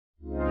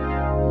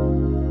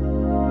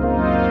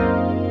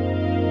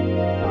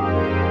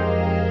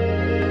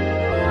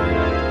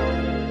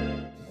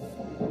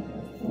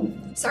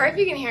Sorry if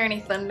you can hear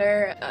any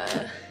thunder.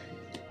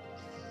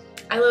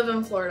 I live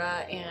in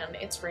Florida and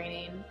it's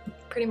raining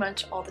pretty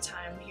much all the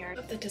time here.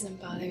 Hope that doesn't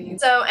bother you.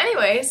 So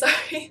anyway,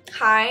 sorry.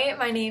 Hi,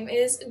 my name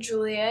is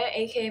Julia,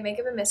 aka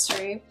Makeup and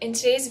Mystery. In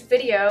today's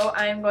video,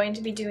 I'm going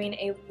to be doing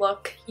a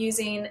look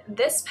using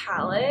this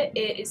palette.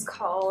 It is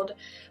called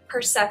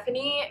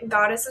Persephone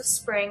Goddess of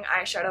Spring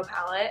Eyeshadow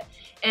Palette,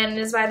 and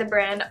it is by the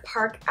brand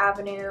Park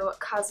Avenue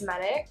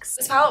Cosmetics.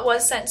 This palette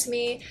was sent to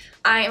me.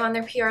 I am on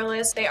their PR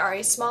list. They are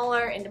a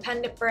smaller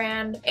independent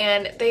brand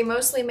and they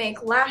mostly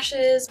make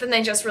lashes. Then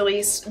they just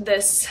released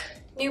this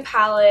new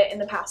palette in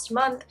the past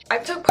month. I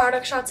took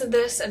product shots of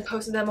this and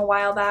posted them a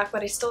while back,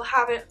 but I still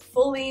haven't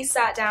fully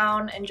sat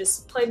down and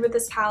just played with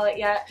this palette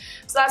yet.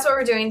 So that's what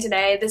we're doing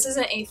today. This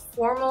isn't a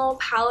formal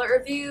palette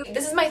review.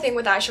 This is my thing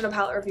with eyeshadow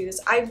palette reviews.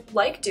 I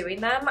like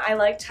doing them. I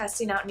like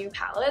testing out new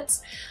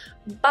palettes.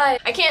 But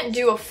I can't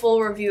do a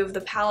full review of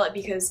the palette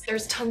because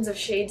there's tons of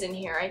shades in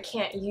here. I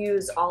can't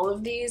use all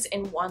of these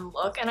in one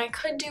look, and I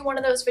could do one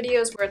of those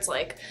videos where it's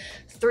like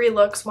 3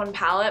 looks, 1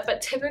 palette,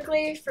 but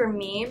typically for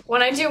me,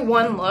 when I do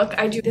 1 look,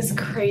 I do this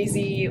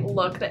crazy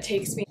look that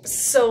takes me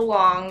so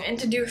long, and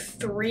to do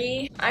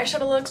 3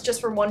 eyeshadow looks just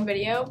for 1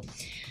 video,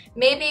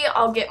 maybe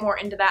I'll get more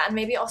into that and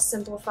maybe I'll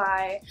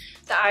simplify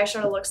the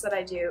eyeshadow looks that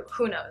I do.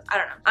 Who knows? I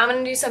don't know. I'm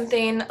gonna do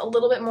something a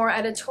little bit more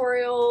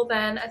editorial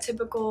than a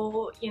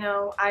typical, you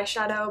know,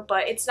 eyeshadow,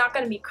 but it's not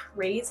gonna be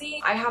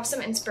crazy. I have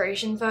some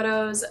inspiration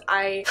photos.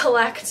 I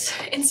collect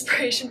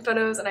inspiration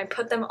photos and I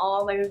put them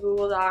all in like a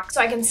Google Doc so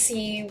I can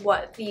see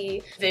what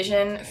the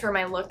vision for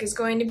my look is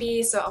going to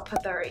be. So I'll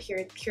put that right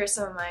here. Here's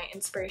some of my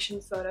inspiration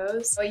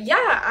photos. So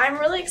yeah, I'm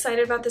really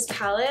excited about this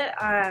palette.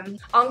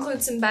 I'll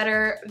include some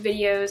better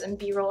videos and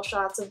B-roll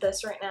shots of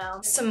this right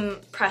now. Some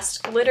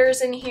pressed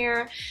glitters in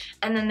here,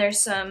 and then there's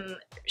some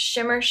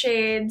shimmer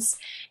shades,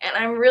 and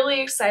I'm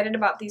really excited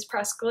about these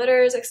pressed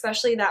glitters,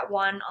 especially that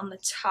one on the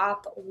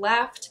top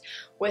left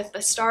with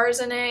the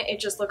stars in it. It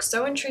just looks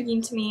so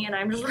intriguing to me, and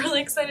I'm just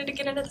really excited to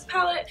get into this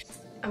palette.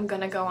 I'm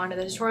gonna go on to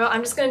the tutorial.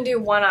 I'm just gonna do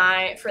one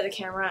eye for the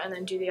camera and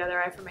then do the other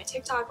eye for my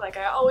TikTok like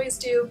I always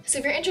do. So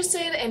if you're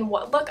interested in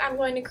what look I'm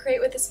going to create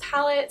with this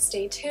palette,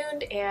 stay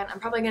tuned, and I'm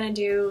probably gonna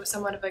do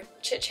somewhat of a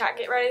chit chat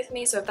get ready with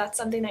me, so if that's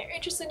something that you're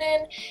interested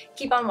in,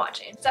 keep on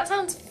watching. That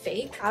sounds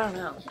fake? I don't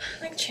know.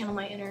 I like channel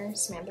my inner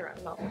Samantha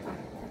Rundle.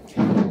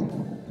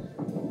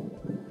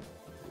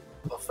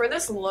 For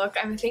this look,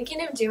 I'm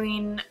thinking of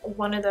doing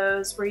one of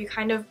those where you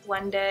kind of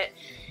blend it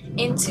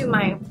into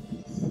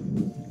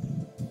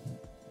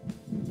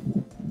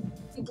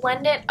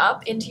blend it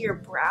up into your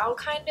brow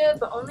kind of,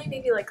 but only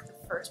maybe like the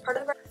first part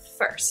of the brow.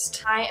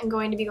 First, I am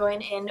going to be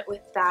going in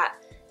with that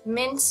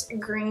mint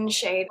green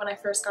shade. When I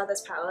first got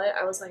this palette,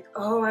 I was like,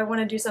 oh, I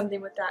want to do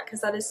something with that because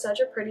that is such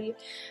a pretty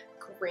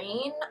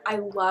green. I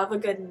love a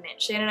good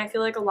mint shade, and I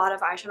feel like a lot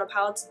of eyeshadow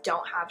palettes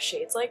don't have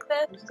shades like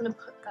this. I'm just gonna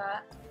put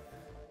that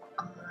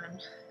on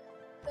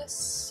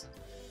this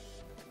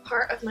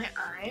part of my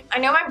eye. I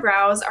know my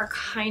brows are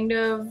kind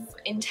of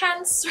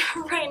intense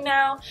right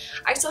now.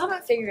 I still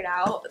haven't figured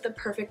out the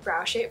perfect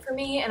brow shape for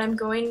me, and I'm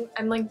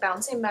like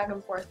bouncing back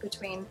and forth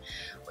between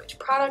which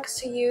products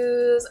to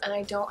use, and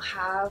I don't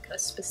have a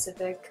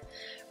specific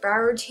brow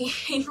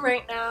routine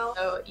right now.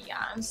 So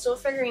yeah, I'm still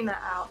figuring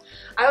that out.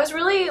 I was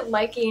really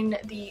liking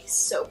the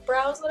soap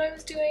brows that I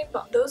was doing,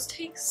 but those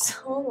take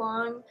so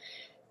long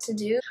to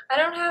do. I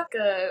don't have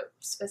a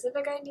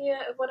specific idea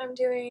of what I'm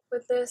doing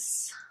with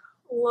this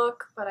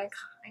look, but I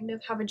kind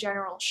of have a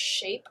general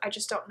shape. I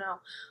just don't know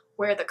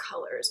where the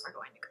colors are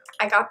going to go.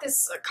 I got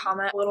this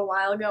comment a little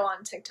while ago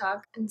on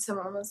TikTok, and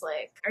someone was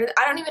like,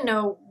 I don't even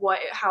know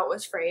how it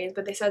was phrased,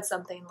 but they said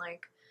something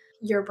like,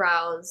 your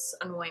brows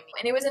annoy me.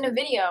 And it was in a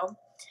video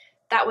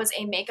that was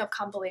a makeup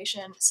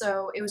compilation,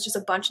 so it was just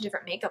a bunch of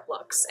different makeup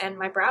looks, and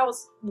my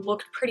brows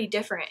looked pretty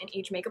different in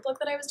each makeup look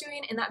that I was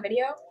doing in that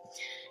video.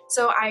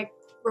 So I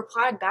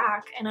replied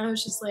back and I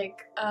was just like,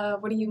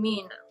 what do you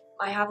mean?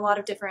 I have a lot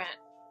of different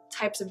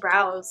types of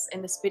brows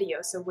in this video,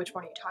 so which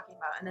one are you talking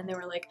about? And then they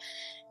were like,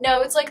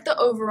 no, it's like the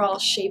overall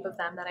shape of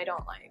them that I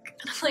don't like.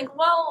 And I'm like,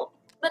 well,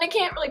 then I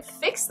can't really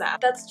fix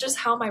that. That's just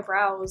how my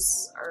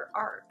brows are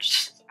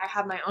arched. I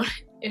have my own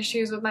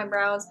issues with my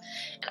brows,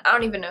 and I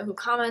don't even know who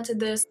commented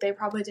this. They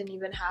probably didn't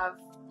even have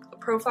a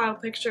profile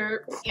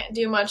picture. Can't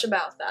do much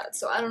about that,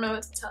 so I don't know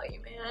what to tell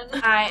you,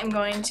 man. I am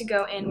going to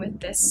go in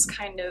with this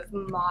kind of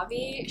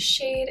mauve-y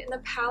shade in the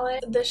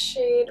palette. This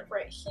shade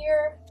right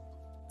here.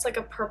 It's like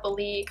a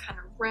purpley kind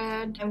of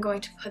red. I'm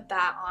going to put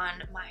that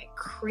on my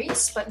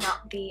crease, but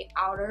not the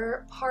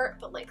outer part,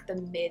 but like the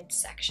mid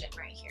section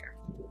right here.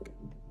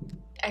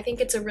 I think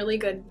it's a really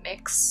good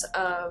mix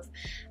of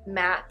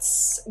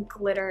mattes,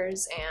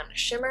 glitters, and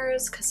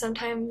shimmers, because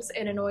sometimes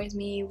it annoys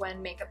me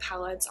when makeup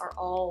palettes are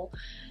all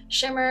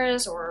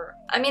shimmers, or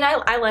I mean,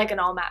 I like an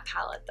all matte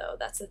palette though.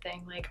 That's the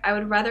thing. Like, I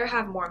would rather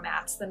have more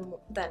mattes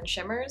than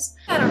shimmers.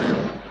 I don't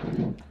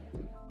know.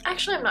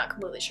 Actually, I'm not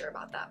completely sure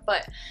about that,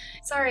 but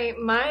sorry,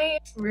 my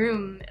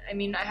room, I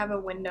mean, I have a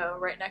window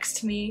right next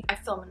to me. I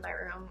film in my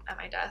room at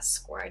my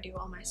desk where I do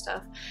all my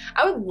stuff.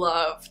 I would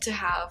love to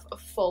have a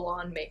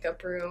full-on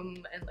makeup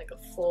room and like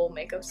a full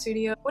makeup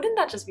studio. Wouldn't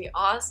that just be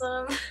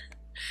awesome?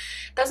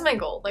 That's my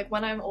goal. Like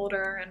when I'm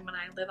older and when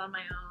I live on my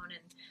own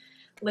and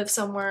live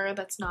somewhere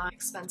that's not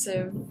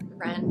expensive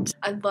rent,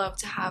 I'd love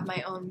to have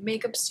my own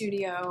makeup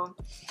studio,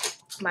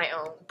 my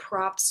own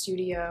prop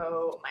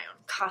studio, my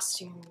own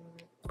costume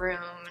room.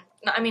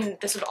 I mean,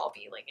 this would all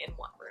be like in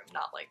one room,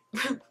 not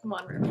like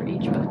one room for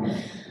each. But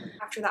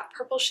after that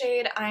purple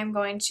shade, I'm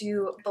going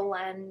to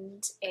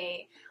blend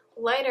a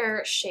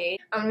lighter shade.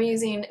 I'm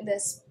using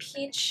this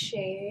peach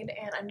shade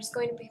and I'm just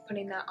going to be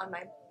putting that on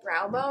my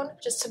brow bone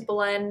just to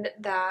blend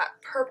that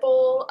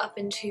purple up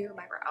into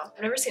my brow.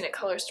 I've never seen a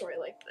color story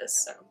like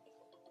this, so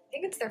I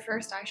think it's their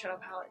first eyeshadow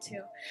palette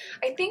too.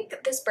 I think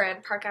this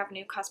brand, Park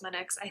Avenue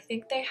Cosmetics, I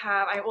think they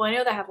have, well, I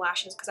know they have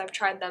lashes because I've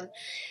tried them,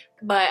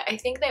 but I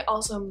think they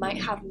also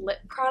might have lip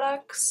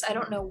products. I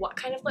don't know what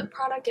kind of lip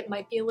product. It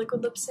might be a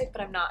liquid lipstick,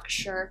 but I'm not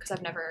sure because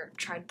I've never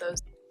tried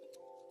those.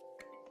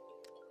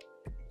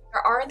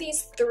 There are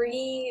these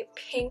three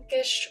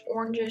pinkish,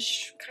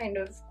 orangish kind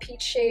of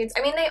peach shades.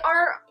 I mean, they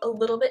are a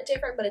little bit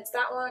different, but it's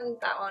that one, and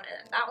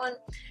that one.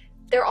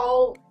 They're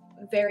all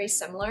very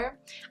similar.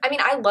 I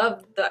mean, I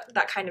love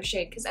that kind of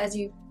shade because as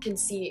you can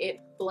see, it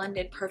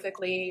blended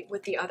perfectly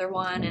with the other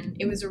one and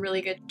it was a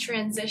really good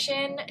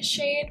transition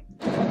shade.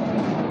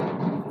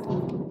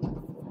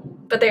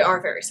 But they are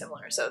very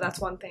similar, so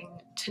that's one thing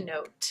to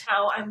note.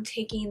 Now I'm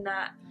taking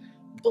that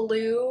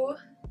blue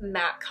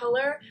matte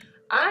color.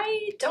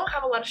 I don't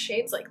have a lot of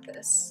shades like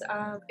this.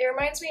 It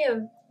reminds me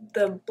of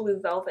the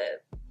Blue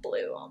Velvet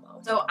blue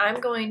almost. So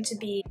I'm going to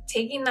be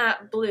taking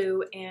that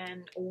blue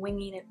and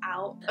winging it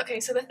out. Okay,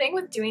 so the thing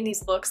with doing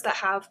these looks that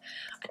have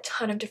a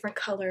ton of different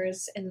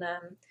colors in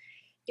them,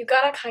 you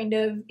gotta kind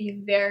of be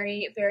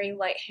very, very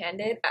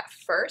light-handed at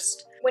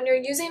first. When you're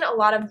using a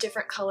lot of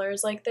different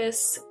colors like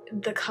this,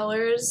 the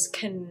colors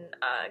can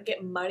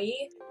get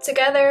muddy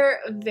together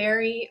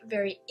very,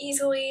 very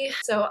easily.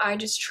 So I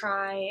just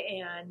try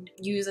and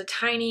use a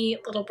tiny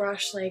little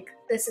brush, like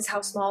this is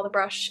how small the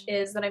brush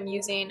is that I'm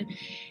using,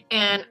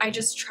 and I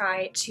just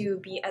try to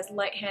be as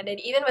light-handed.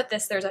 Even with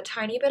this, there's a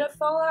tiny bit of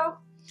fallout.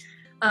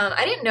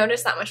 I didn't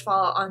notice that much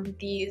fallout on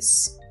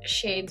these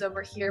shades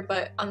over here,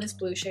 but on this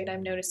blue shade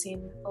I'm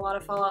noticing a lot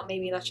of fallout.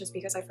 Maybe that's just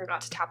because I forgot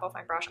to tap off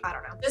my brush, I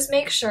don't know. Just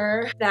make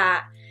sure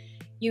that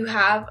you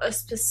have a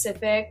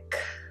specific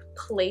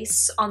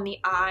place on the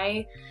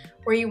eye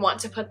where you want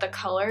to put the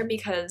color,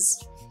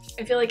 because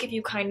I feel like if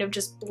you kind of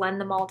just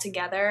blend them all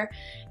together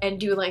and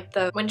do like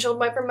the windshield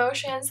wiper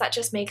motions, that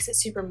just makes it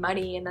super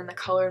muddy and then the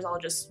colors all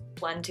just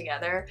blend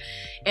together.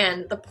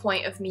 And the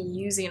point of me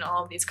using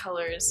all of these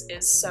colors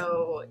is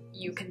so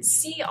you can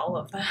see all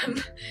of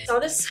them. I saw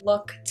this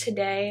look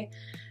today.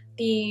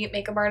 The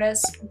makeup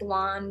artist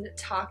Blonde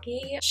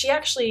Taki, she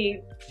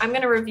actually, I'm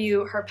gonna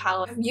review her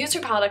palette. I've used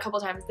her palette a couple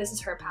times. This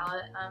is her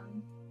palette.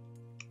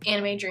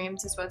 Anime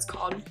Dreams is what it's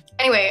called.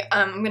 Anyway,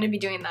 I'm gonna be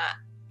doing that,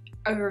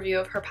 a review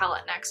of her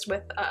palette next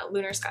with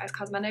Lunar Skies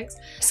Cosmetics.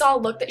 I saw a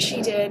look that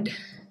she did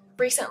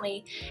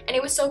recently and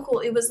it was so cool.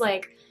 It was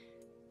like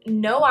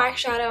no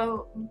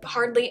eyeshadow,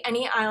 hardly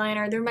any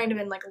eyeliner. There might have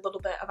been like a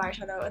little bit of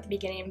eyeshadow at the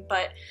beginning,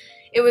 but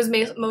it was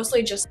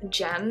mostly just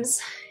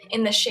gems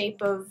in the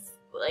shape of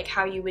like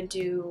how you would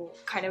do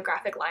kind of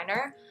graphic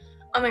liner.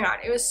 Oh my god,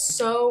 it was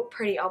so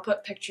pretty. I'll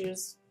put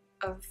pictures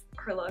of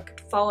her look.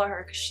 Follow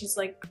her because she's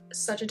like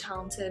such a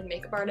talented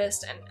makeup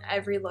artist and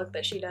every look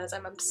that she does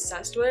I'm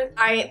obsessed with.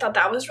 I thought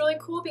that was really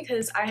cool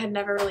because I had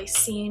never really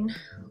seen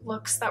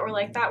looks that were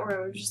like that, where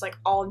it was just like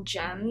all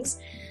gems.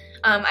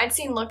 I'd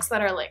seen looks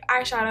that are like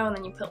eyeshadow and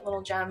then you put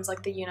little gems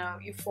like the, you know,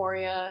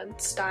 Euphoria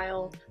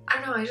style. I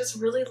don't know, I just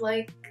really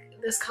like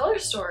this color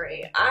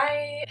story.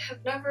 I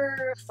have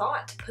never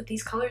thought to put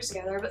these colors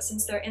together, but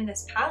since they're in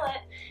this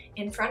palette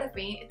in front of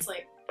me, it's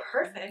like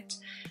perfect.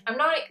 I'm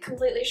not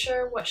completely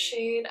sure what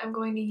shade I'm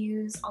going to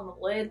use on the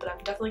lid, but I'm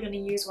definitely going to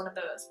use one of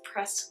those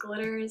pressed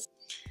glitters.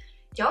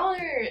 Y'all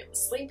are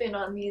sleeping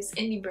on these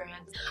indie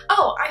brands.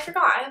 Oh, I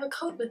forgot, I have a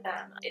code with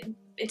them.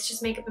 It's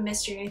just Makeup a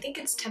Mystery. I think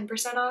it's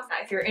 10% off.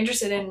 If you're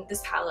interested in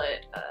this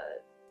palette,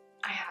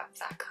 I have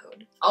that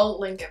code. I'll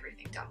link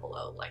everything down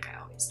below like I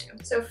always do.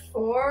 So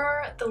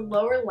for the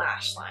lower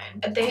lash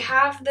line, they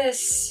have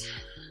this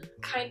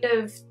kind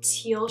of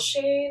teal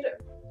shade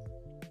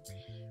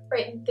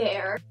right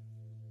there.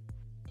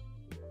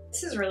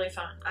 This is really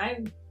fun. I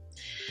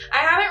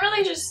haven't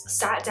really just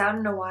sat down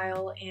in a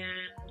while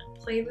and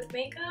played with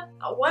makeup.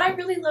 What I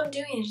really love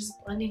doing is just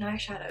blending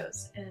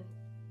eyeshadows and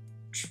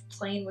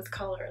playing with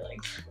color.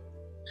 Like,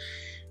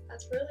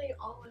 that's really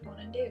all I want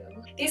to do.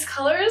 These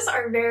colors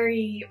are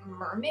very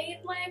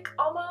mermaid-like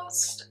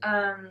almost.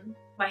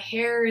 My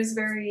hair is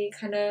very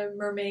kind of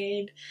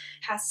mermaid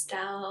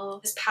pastel.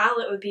 This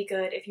palette would be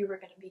good if you were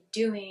going to be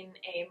doing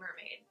a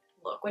mermaid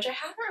look, which I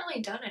haven't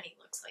really done any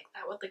looks like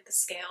that with like the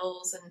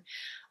scales and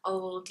all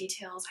the little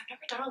details. I've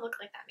never done a look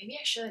like that. Maybe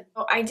I should.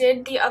 So I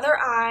did the other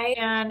eye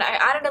and I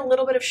added a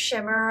little bit of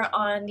shimmer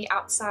on the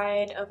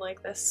outside of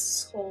like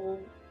this whole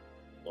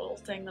little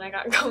thing that I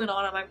got going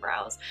on my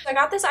brows. So I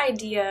got this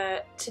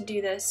idea to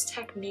do this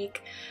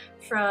technique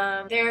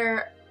from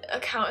their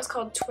account. Is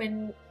called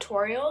Twin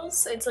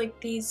Tutorials. It's like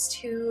these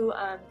two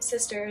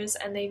sisters,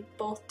 and they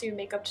both do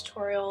makeup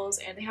tutorials,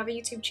 and they have a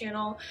YouTube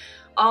channel.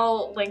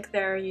 I'll link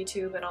their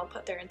YouTube and I'll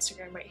put their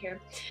Instagram right here.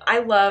 I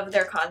love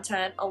their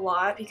content a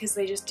lot because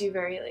they just do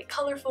very like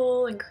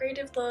colorful and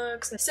creative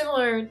looks,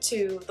 similar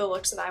to the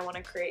looks that I want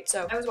to create.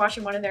 So I was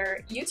watching one of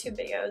their YouTube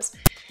videos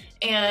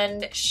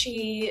and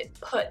she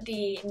put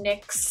the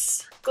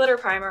NYX glitter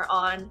primer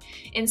on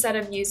instead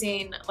of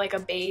using like a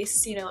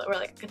base, you know, or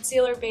like a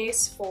concealer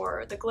base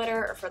for the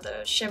glitter or for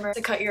the shimmer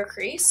to cut your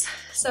crease.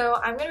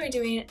 So I'm gonna be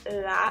doing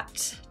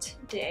that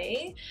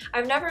today.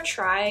 I've never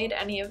tried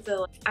any of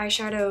the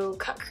eyeshadow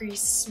cut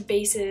crease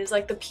bases,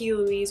 like the P.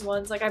 Louise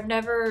ones. Like I've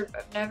never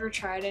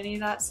tried any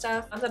of that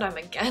stuff. Not that I'm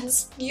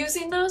against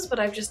using those, but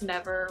I've just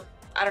never,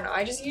 I don't know,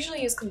 I just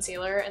usually use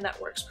concealer and that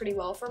works pretty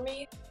well for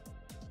me.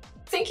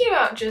 Thinking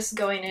about just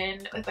going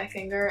in with my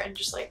finger and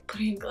just like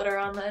putting glitter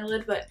on my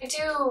lid, but I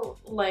do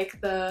like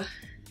the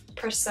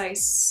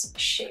precise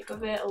shape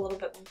of it a little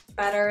bit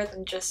better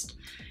than just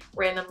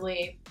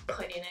randomly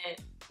putting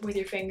it with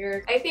your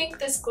finger. I think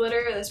this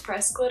glitter, this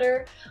pressed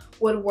glitter,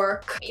 would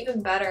work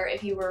even better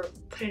if you were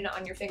putting it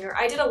on your finger.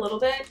 I did a little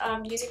bit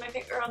using my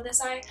finger on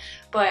this eye,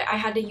 but I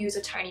had to use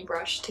a tiny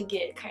brush to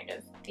get kind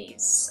of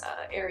these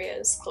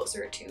areas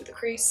closer to the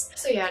crease.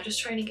 So yeah,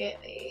 just trying to get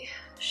a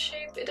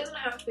shape. It doesn't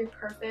have to be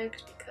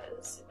perfect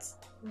because it's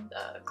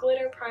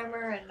glitter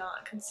primer and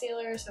not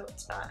concealer, so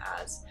it's not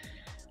as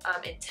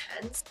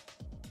intense.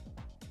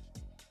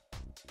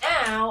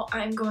 Now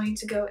I'm going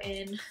to go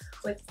in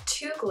with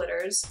two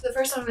glitters. The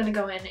first one I'm going to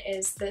go in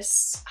is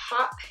this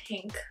hot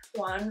pink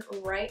one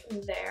right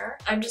there.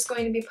 I'm just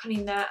going to be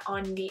putting that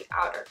on the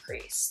outer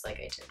crease like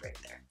I did right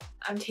there.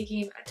 I'm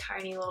taking a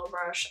tiny little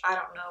brush. I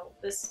don't know,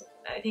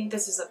 I think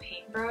this is a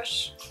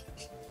paintbrush.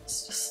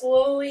 Just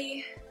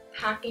slowly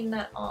packing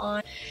that on.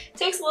 It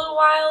takes a little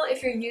while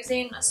if you're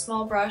using a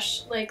small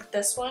brush like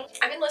this one.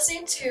 I've been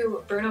listening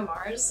to Bruno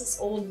Mars'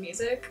 old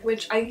music,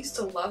 which I used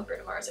to love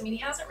Bruno Mars. I mean, he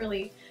hasn't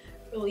really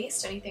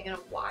released anything in a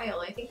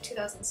while. I think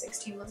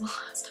 2016 was the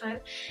last time.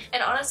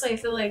 And honestly, I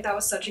feel like that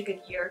was such a good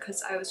year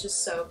because I was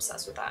just so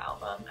obsessed with that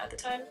album at the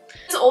time.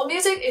 His old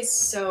music is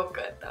so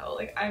good though.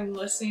 Like I'm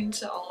listening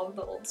to all of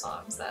the old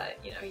songs that,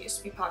 you know, used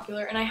to be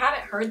popular and I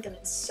haven't heard them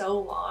in so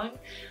long.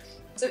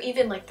 So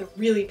even like the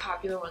really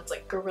popular ones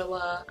like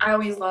Gorilla, I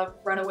always loved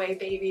Runaway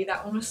Baby.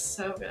 That one was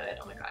so good.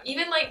 Oh my god.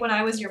 Even like When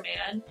I Was Your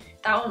Man,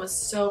 that one was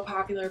so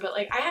popular, but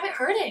like I haven't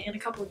heard it in a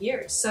couple of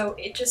years. So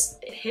it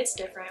hits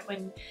different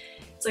when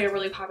it's like a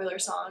really popular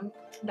song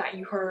that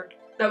you heard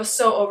that was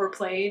so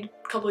overplayed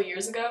a couple of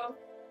years ago.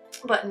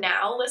 But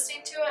now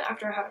listening to it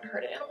after I haven't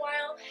heard it in a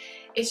while,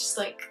 it's just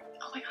like,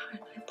 oh my god,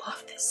 I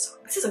love this song.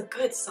 This is a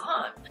good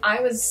song.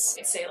 I was,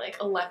 I'd say like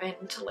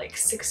 11 to like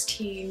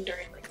 16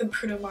 during like the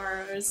Bruno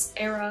Mars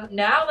era.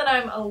 Now that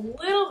I'm a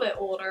little bit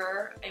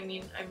older, I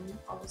mean, I'm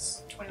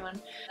almost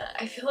 21,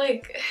 I feel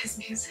like his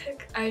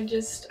music, I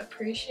just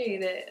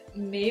appreciate it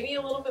maybe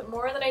a little bit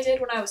more than I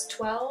did when I was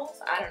 12.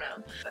 I don't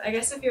know. But I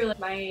guess if you're like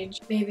my age,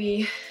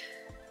 maybe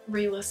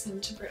re-listen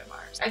to Bruno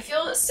Mars. I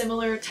feel a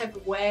similar type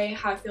of way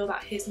how I feel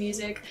about his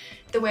music,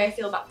 the way I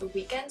feel about The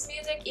Weeknd's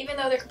music, even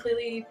though they're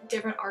completely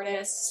different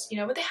artists, you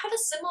know, but they have a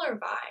similar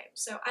vibe,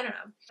 so I don't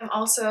know. I'm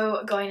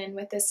also going in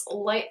with this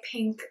light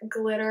pink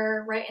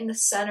glitter right in the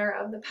center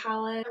of the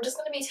palette. I'm just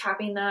going to be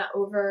tapping that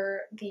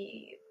over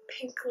the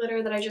pink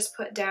glitter that I just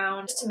put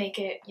down just to make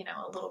it, you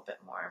know, a little bit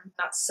more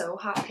not so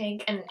hot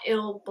pink, and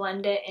it'll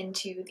blend it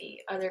into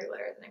the other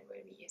glitter that I'm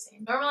going to be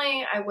using.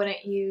 Normally I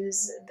wouldn't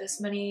use this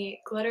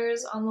many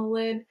glitters on the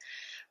lid.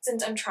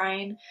 Since I'm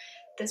trying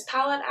this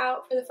palette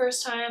out for the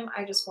first time,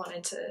 I just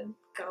wanted to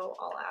go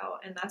all out,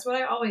 and that's what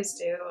I always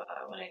do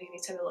when I do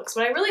these type of looks.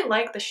 But I really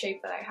like the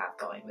shape that I have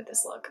going with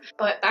this look.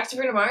 But back to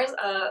Bruno Mars,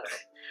 I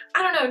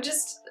don't know,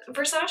 just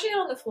Versace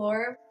on the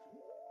floor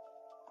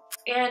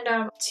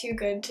and Too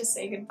Good to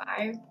Say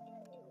Goodbye.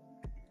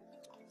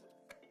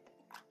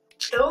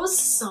 Those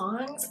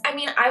songs, I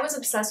mean, I was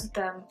obsessed with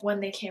them when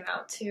they came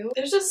out too.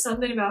 There's just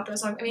something about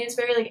those songs. I mean, it's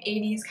very like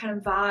 80s kind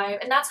of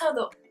vibe, and that's how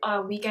the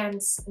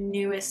Weeknd's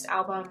newest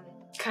album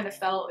kind of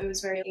felt. It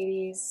was very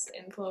 80s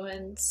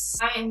influence.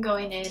 I am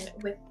going in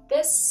with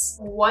this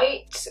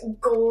white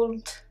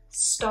gold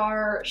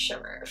star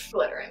shimmer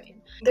glitter. I mean,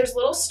 there's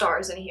little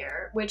stars in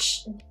here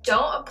which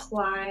don't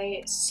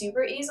apply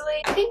super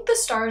easily. I think the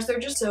stars, they're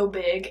just so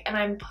big, and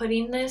I'm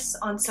putting this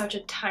on such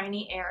a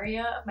tiny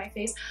area of my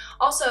face.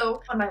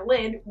 Also on my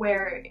lid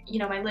where, you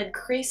know, my lid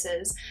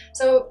creases.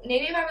 So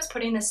maybe if I was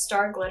putting this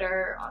star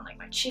glitter on like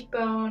my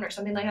cheekbone or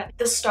something like that,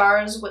 the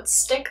stars would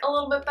stick a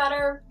little bit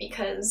better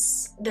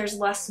because there's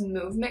less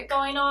movement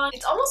going on.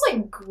 It's almost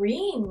like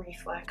green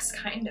reflex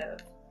kind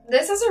of.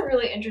 This is a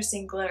really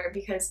interesting glitter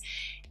because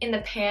in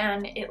the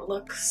pan it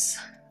looks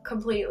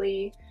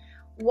completely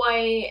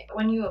white.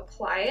 When you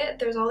apply it,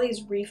 there's all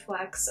these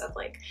reflects of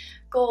like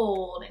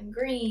gold and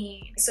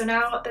green. So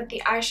now that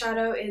the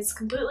eyeshadow is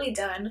completely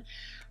done,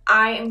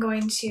 I am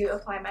going to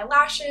apply my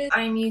lashes.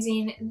 I'm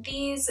using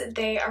these.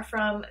 They are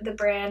from the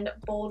brand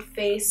Bold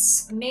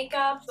Face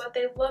Makeup. What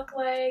they look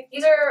like.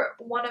 These are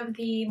one of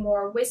the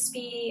more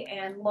wispy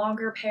and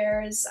longer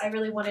pairs. I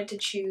really wanted to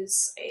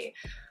choose a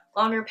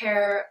longer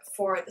pair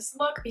for this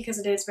look because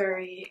it is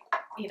very,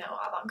 you know,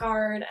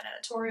 avant-garde and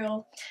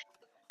editorial.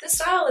 The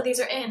style that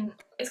these are in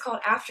is called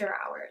After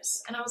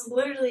Hours, and I was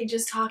literally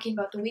just talking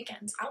about The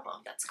Weeknd's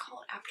album that's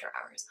called After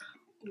Hours.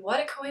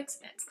 What a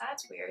coincidence.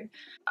 That's weird.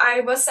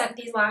 I was sent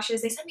these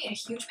lashes. They sent me a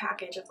huge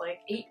package of like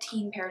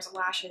 18 pairs of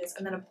lashes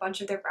and then a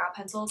bunch of their brow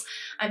pencils.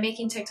 I'm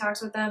making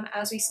TikToks with them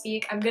as we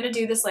speak. I'm gonna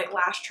do this like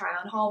lash try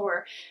on haul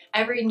where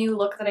every new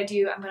look that I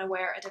do, I'm gonna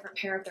wear a different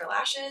pair of their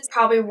lashes.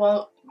 Probably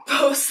won't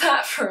post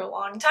that for a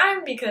long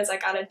time because I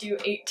gotta do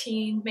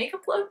 18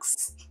 makeup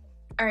looks.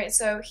 Alright,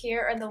 so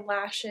here are the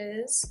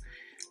lashes.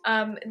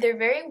 They're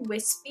very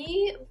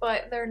wispy,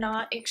 but they're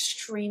not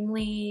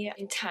extremely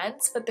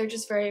intense, but they're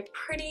just very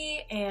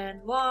pretty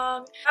and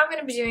long. I'm going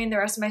to be doing the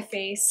rest of my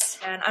face,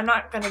 and I'm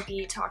not going to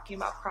be talking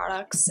about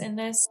products in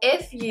this.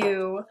 If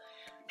you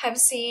have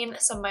seen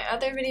some of my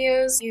other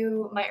videos,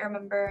 you might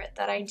remember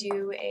that I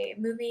do a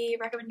movie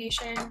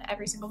recommendation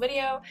every single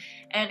video,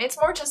 and it's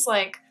more just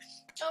like,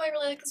 oh, I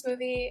really like this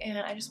movie, and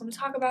I just want to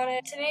talk about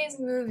it. Today's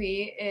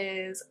movie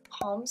is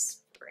Palm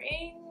Springs.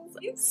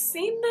 You've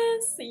seen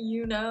this,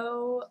 you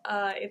know,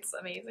 it's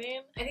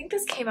amazing. I think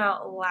this came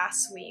out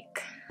last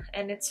week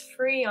and it's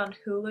free on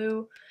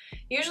Hulu.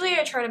 Usually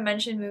I try to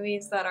mention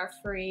movies that are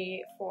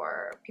free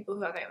for people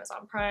who have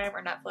Amazon Prime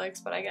or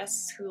Netflix, but I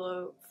guess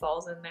Hulu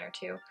falls in there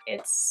too.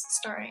 It's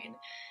starring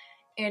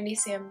Andy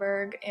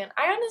Samberg, and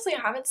I honestly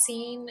haven't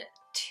seen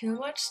too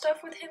much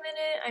stuff with him in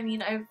it. I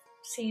mean, I've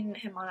seen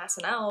him on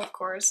SNL, of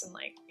course, and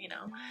like, you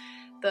know,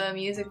 the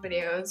music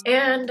videos.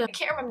 And I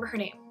can't remember her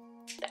name.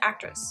 The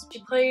actress. She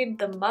played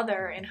the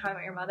mother in How I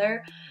Met Your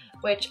Mother,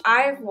 which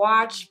I've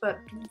watched but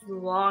a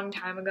long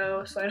time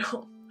ago, so I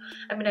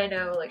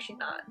know like she's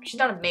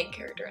not a main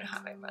character in How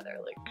I Met Your Mother.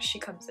 Like she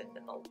comes in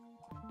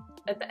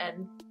at the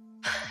end.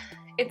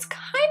 It's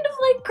kind of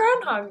like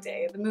Groundhog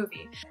Day, the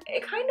movie.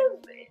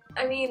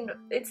 I mean,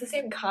 it's the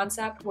same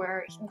concept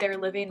where they're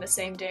living the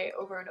same day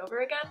over and over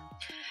again,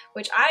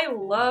 which I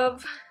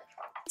love.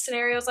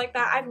 Scenarios like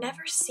that. I've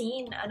never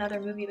seen another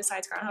movie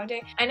besides Groundhog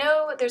Day. I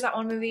know there's that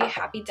one movie,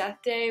 Happy Death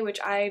Day, which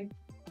I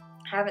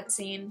haven't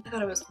seen. I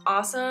thought it was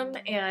awesome,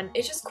 and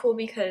it's just cool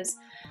because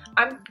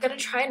I'm gonna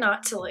try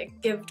not to like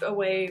give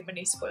away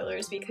many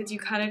spoilers because you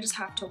kind of just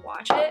have to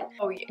watch it.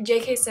 Oh,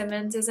 J.K.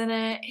 Simmons is in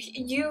it.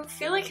 You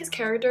feel like his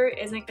character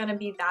isn't gonna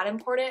be that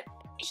important.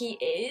 He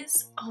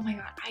is. Oh my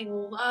god, I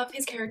love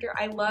his character.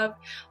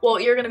 Well,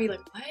 you're gonna be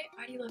like, what?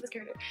 Why do you love his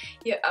character?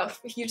 Yeah,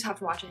 you just have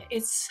to watch it.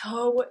 It's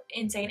so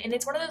insane, and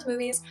it's one of those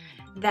movies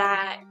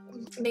that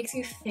makes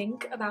you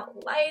think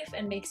about life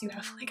and makes you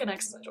have like an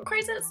existential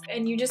crisis,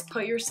 and you just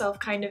put yourself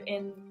kind of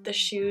in the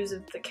shoes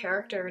of the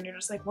character, and you're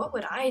just like, what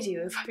would I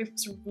do if I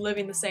was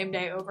living the same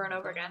day over and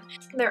over again?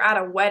 They're at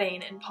a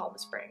wedding in Palm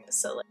Springs,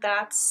 so like,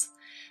 that's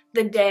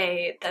the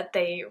day that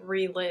they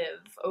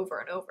relive over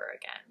and over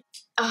again.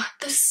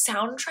 The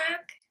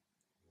soundtrack.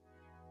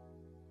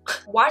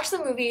 Watch the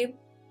movie,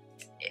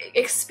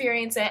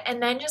 experience it,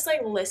 and then just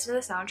like listen to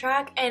the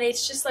soundtrack, and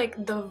it's just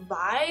like the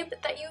vibe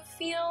that you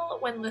feel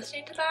when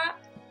listening to that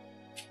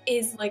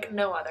is like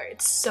no other.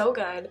 It's so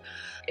good.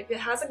 If it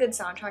has a good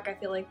soundtrack, I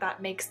feel like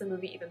that makes the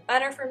movie even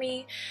better for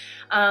me.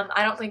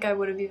 I don't think I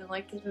would have even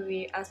liked this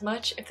movie as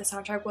much if the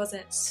soundtrack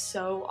wasn't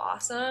so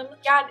awesome.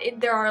 Yeah,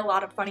 there are a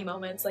lot of funny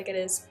moments, like it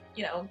is,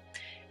 you know,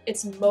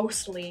 it's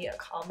mostly a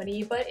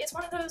comedy, but it's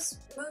one of those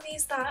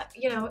movies that,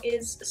 you know,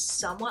 is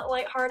somewhat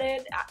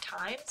lighthearted at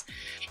times.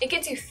 It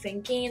gets you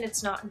thinking.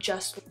 It's not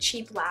just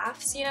cheap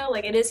laughs, you know,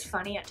 like it is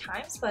funny at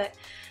times, but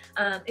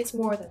it's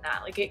more than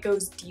that. Like it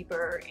goes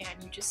deeper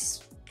and you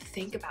just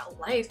think about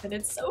life, and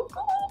it's so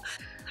cool.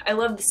 I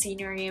love the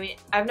scenery. I mean,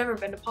 I've never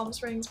been to Palm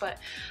Springs, but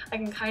I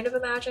can kind of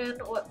imagine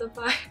what the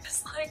vibe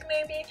is like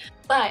maybe.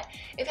 But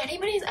if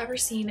anybody's ever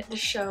seen the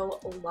show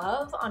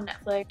Love on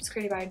Netflix, it's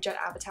created by Judd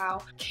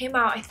Apatow. Came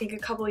out I think a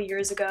couple of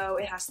years ago.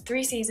 It has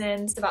 3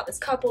 seasons. It's about this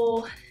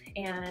couple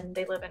and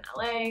they live in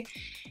LA,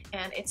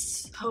 and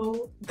it's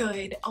so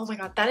good. Oh my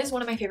god, that is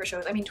one of my favorite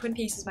shows. I mean, Twin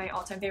Peaks is my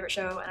all-time favorite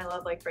show, and I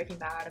love like Breaking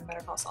Bad and Better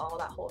Call Saul,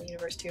 that whole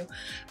universe too.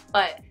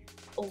 But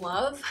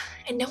Love,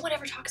 and no one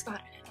ever talks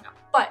about it enough.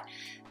 But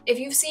if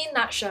you've seen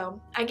that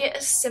show, I get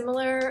a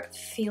similar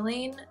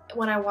feeling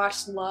when I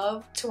watched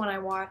Love to when I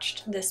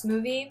watched this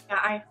movie.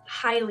 I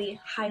highly,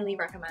 highly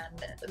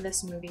recommend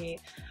this movie.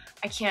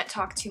 I can't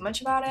talk too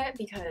much about it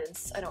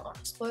because I don't want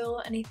to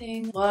spoil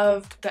anything.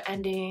 Loved the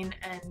ending,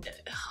 and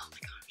oh my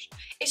gosh.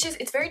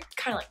 It's very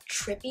kind of like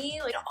trippy.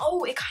 Like,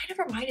 oh, it kind of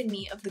reminded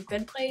me of The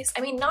Good Place.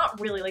 I mean, not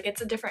really, like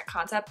it's a different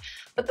concept,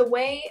 but the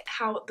way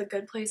how The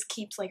Good Place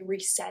keeps like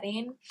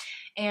resetting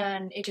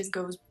and it just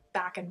goes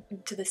back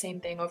into the same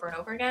thing over and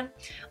over again,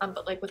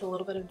 but like with a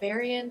little bit of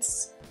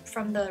variance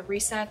from the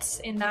resets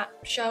in that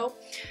show.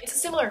 It's a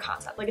similar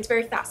concept. Like, it's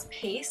very fast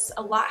paced,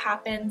 a lot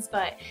happens,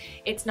 but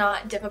it's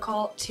not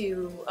difficult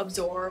to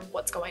absorb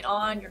what's going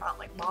on. You're not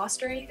like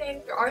lost or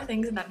anything. There are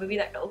things in that movie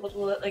that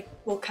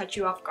will catch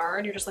you off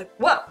guard. You're just like,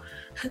 whoa.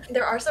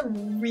 There are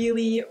some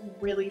really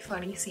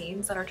funny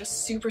scenes that are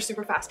just super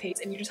fast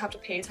paced, and you just have to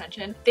pay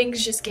attention.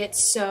 Things just get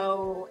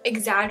so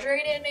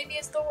exaggerated, maybe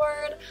is the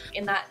word.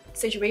 In that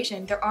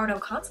situation, there are no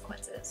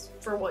consequences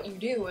for what you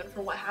do and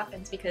for what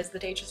happens, because the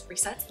day just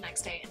resets the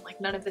next day, and like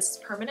none of this is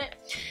permanent.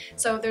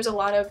 So there's a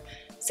lot of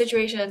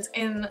situations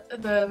in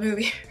the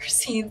movie or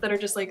scenes that are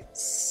just like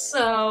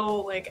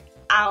so like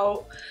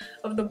out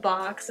of the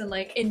box and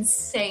like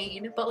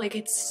insane, but like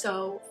it's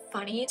so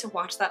funny to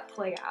watch that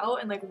play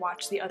out and like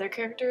watch the other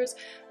characters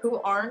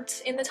who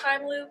aren't in the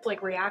time loop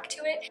like react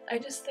to it. I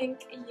just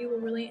think you will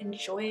really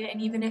enjoy it,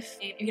 and even if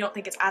you don't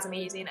think it's as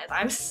amazing as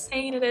I'm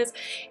saying it is,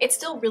 it's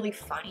still really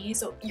funny,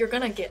 so you're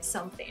gonna get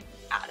something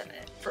out of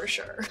it for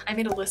sure. I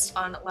made a list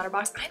on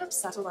Letterboxd. I'm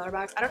obsessed with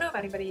Letterboxd. I don't know if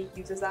anybody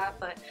uses that,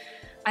 but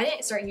I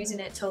didn't start using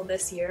it till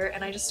this year,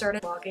 and I just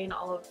started logging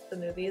all of the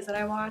movies that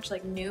I watch,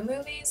 like new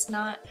movies,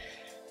 not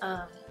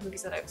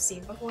movies that I've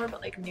seen before, but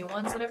like new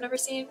ones that I've never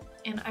seen,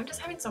 and I'm just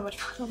having so much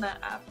fun on that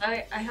app.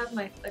 I have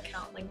my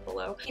account linked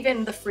below.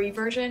 Even the free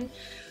version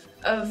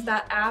of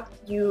that app,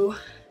 you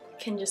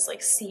can just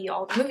like see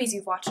all the movies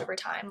you've watched over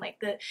time.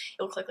 Like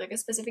you'll click like a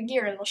specific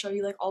year and it'll show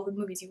you like all the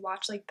movies you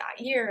watched like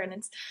that year, and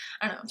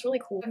I don't know, it's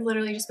really cool. I've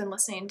literally just been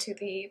listening to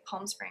the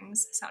Palm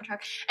Springs soundtrack,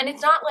 and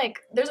it's not like,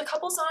 there's a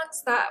couple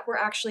songs that were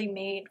actually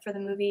made for the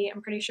movie,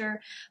 I'm pretty sure,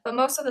 but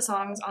most of the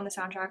songs on the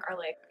soundtrack are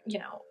like, you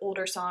know,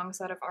 older songs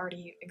that have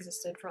already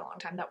existed for a long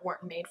time that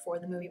weren't made for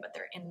the movie, but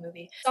they're in the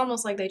movie. It's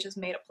almost like they just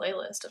made a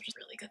playlist of just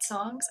really good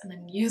songs and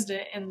then used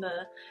it in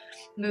the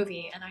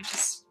movie, and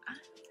it's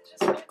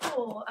just really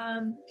cool.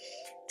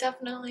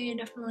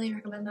 Definitely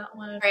recommend that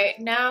one. Right,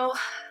 now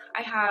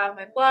I have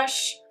my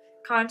blush,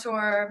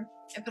 contour,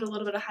 I put a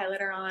little bit of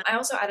highlighter on. I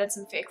also added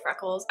some fake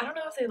freckles. I don't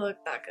know if they look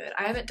that good.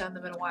 I haven't done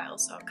them in a while,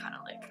 so I'm kind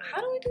of like, how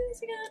do I do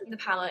this again? In the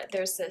palette,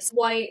 there's this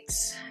white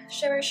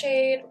shimmer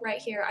shade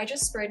right here. I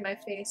just sprayed my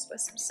face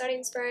with some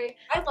setting spray.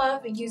 I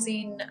love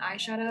using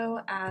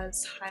eyeshadow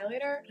as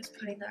highlighter. Just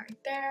putting that right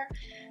there,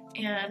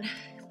 and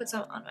put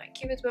some on my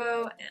cupid's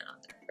bow and on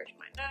the bridge of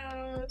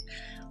my nose.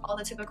 All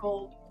the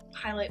typical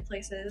highlight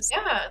places.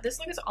 Yeah, this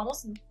look is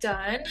almost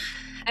done.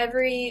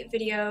 Every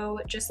video,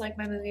 just like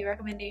my movie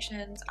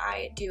recommendations,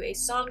 I do a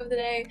song of the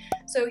day.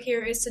 So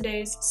here is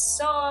today's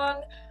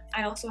song.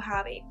 I also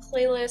have a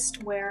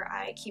playlist where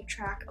I keep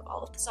track of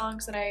all of the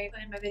songs that I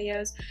put in my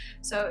videos.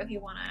 So if you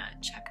want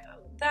to check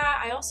out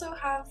that, I also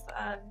have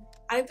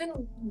I've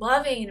been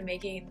loving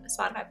making a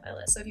Spotify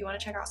playlist. So if you want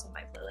to check out some of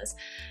my playlists,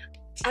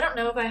 I don't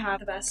know if I have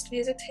the best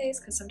music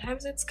taste, because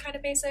sometimes it's kind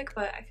of basic,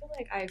 but I feel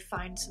like I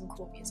find some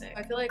cool music.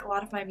 I feel like a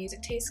lot of my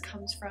music taste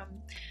comes from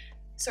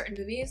certain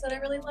movies that I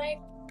really like.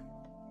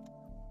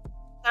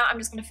 Now I'm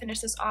just going to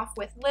finish this off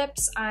with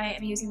lips. I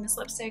am using this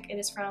lipstick. It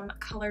is from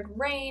Colored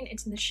Rain.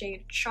 It's in the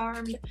shade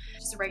Charmed.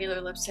 Just a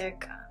regular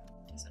lipstick,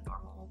 just a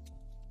normal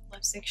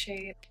lipstick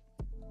shade.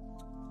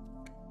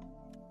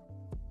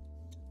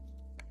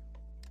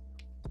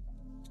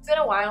 It's been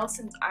a while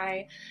since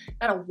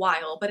not a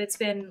while, but it's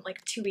been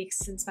like 2 weeks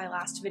since my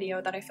last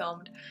video that I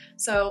filmed.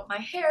 So my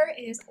hair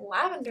is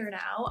lavender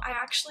now.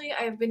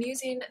 I've been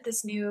using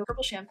this new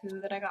purple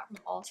shampoo that I got from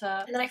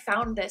Ulta, and then I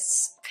found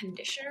this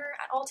conditioner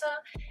at Ulta,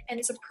 and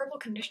it's a purple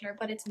conditioner,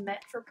 but it's meant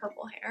for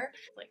purple hair.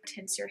 Like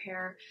tints your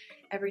hair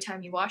every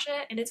time you wash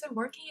it, and it's been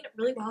working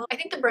really well. I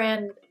think the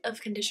brand of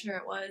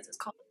conditioner is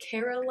called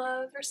Cara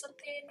Love or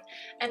something,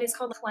 and it's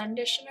called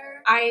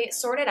Clenditioner. I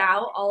sorted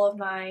out all of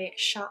my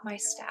Shop My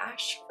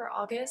Stash for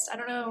August. I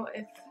don't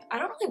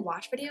really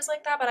watch videos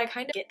like that, but I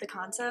kind of get the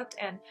concept,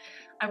 and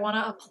I want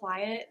to apply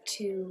it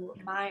to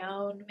my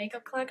own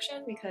makeup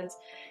collection, because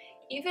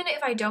even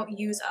if I don't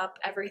use up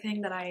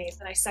everything that I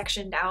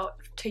sectioned out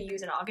to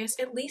use in August,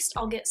 at least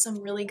I'll get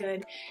some really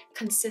good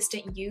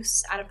consistent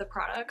use out of the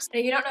products. Now,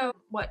 if you don't know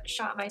what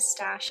Shop My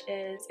Stash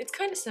is, it's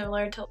kind of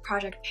similar to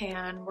Project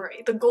Pan, where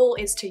the goal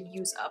is to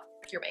use up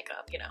your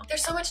makeup, you know.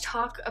 There's so much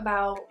talk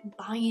about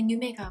buying new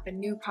makeup and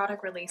new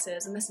product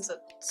releases, and this is a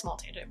small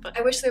tangent, but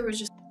I wish there was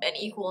just an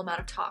equal amount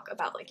of talk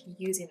about like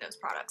using those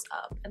products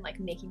up and like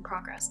making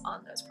progress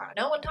on those products.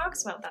 No one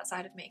talks about that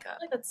side of makeup. I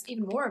think that's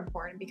even more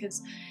important,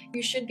 because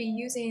you should be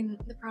using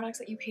the products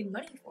that you paid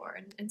money for,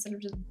 and instead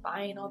of just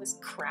buying all this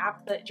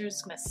crap that you're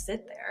just gonna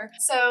sit there.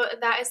 So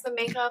that is the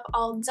makeup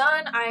all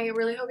done. I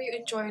really hope you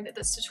enjoyed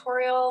this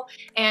tutorial,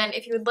 and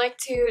if you would like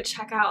to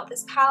check out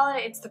this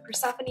palette, it's the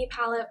Persephone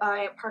Palette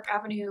by Park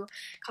Avenue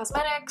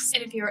Cosmetics,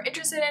 and if you're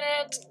interested in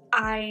it,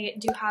 I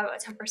do have a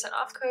 10%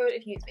 off code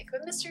if you use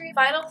Makeup Mystery.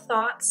 Final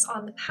thoughts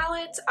on the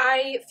palette.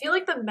 I feel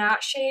like the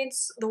matte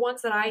shades, the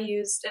ones that I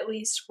used at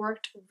least,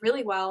 worked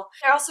really well.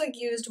 I also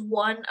used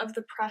one of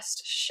the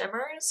pressed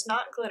shimmers,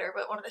 not glitter,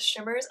 but one of the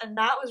shimmers, and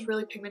that was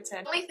really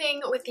pigmented. The only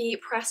thing with the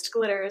pressed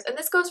glitters, and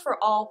this goes for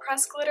all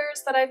pressed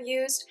glitters that I've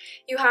used,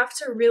 you have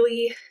to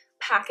really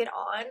pack it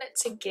on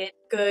to get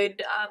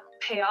good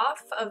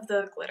payoff of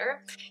the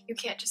glitter. You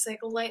can't just like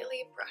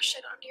lightly brush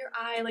it onto your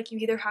eye. Like you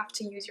either have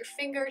to use your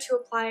finger to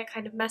apply it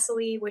kind of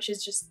messily, which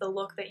is just the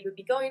look that you would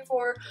be going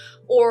for,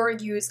 or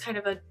use kind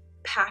of a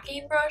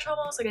packing brush,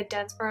 almost like a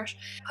dense brush.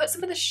 Put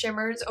some of the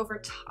shimmers over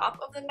top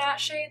of the matte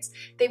shades.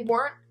 They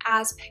weren't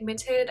as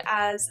pigmented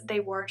as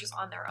they were just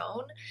on their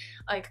own,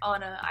 like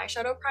on an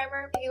eyeshadow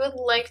primer. If you would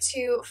like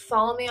to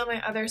follow me on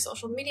my other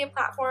social media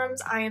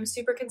platforms, I am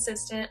super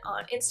consistent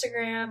on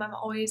Instagram. I'm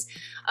always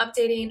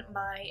updating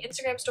my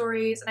Instagram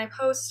stories, and I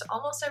post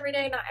almost every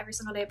day, not every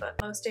single day, but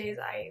most days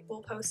I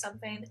will post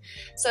something.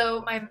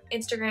 So my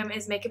Instagram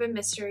is Makeup and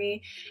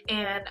Mystery,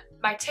 and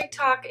my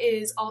TikTok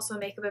is also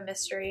Makeup and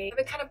Mystery. I've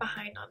been kind of behind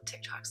on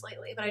TikToks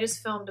lately, but I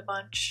just filmed a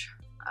bunch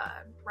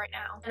right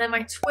now. And then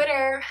my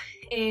Twitter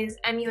is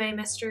MUA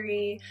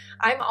Mystery.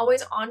 I'm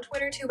always on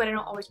Twitter too, but I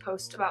don't always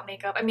post about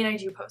makeup. I mean, I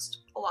do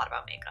post a lot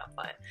about makeup,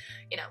 but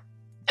you know,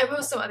 I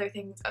post some other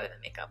things other than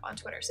makeup on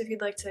Twitter, so if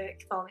you'd like to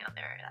follow me on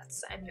there,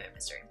 that's MUA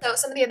Mystery. So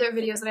some of the other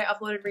videos that I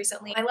uploaded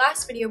recently, my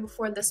last video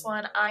before this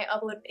one, I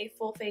uploaded a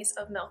full face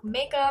of Milk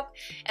makeup,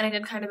 and I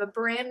did kind of a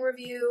brand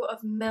review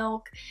of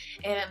Milk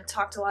and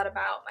talked a lot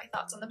about my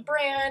thoughts on the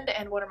brand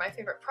and what are my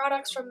favorite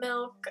products from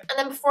Milk. And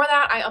then before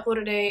that, I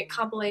uploaded a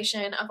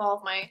compilation of all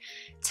of my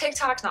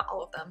TikToks, not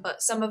all of them,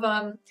 but some of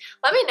them.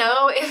 Let me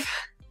know if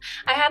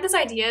I had this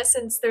idea,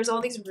 since there's all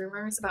these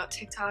rumors about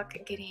TikTok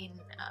getting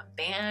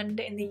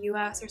banned in the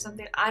US or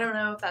something. I don't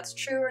know if that's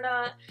true or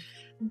not,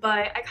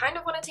 but I kind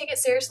of want to take it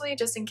seriously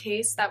just in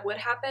case that would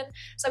happen.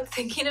 So I'm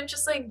thinking of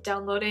just like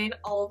downloading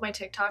all of my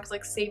TikToks,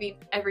 like saving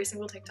every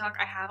single TikTok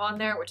I have on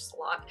there, which is a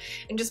lot,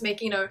 and just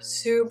making a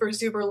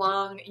super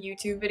long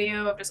YouTube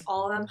video of just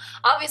all of them.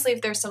 Obviously,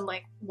 if there's some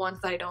like ones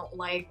that I don't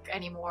like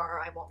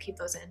anymore, I won't keep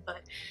those in,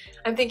 but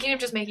I'm thinking of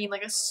just making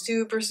like a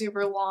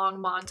super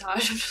long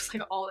montage of just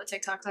like all the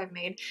TikToks I've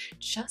made,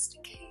 just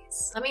in case.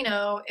 Let me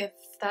know if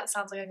that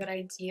sounds like a good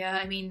idea.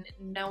 I mean,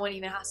 no one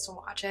even has to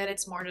watch it.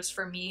 It's more just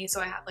for me,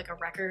 so I have like a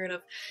record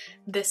of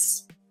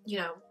this, you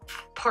know,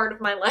 part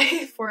of my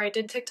life where I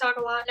did TikTok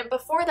a lot. And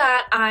before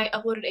that, I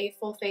uploaded a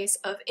full face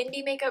of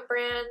indie makeup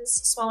brands,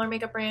 smaller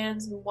makeup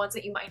brands, ones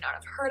that you might not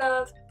have heard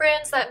of,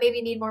 brands that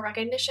maybe need more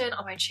recognition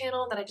on my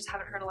channel that I just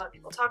haven't heard a lot of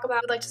people talk about.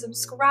 If you'd like to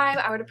subscribe,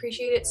 I would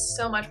appreciate it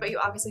so much, but you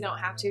obviously don't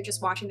have to.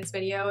 Just watching this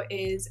video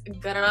is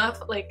good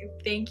enough. Like,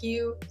 thank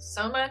you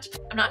so much.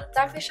 I'm not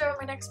exactly sure what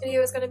my next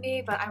video is going to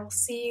be, but I will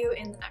see you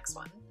in the next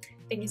one.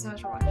 Thank you so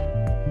much for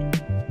watching.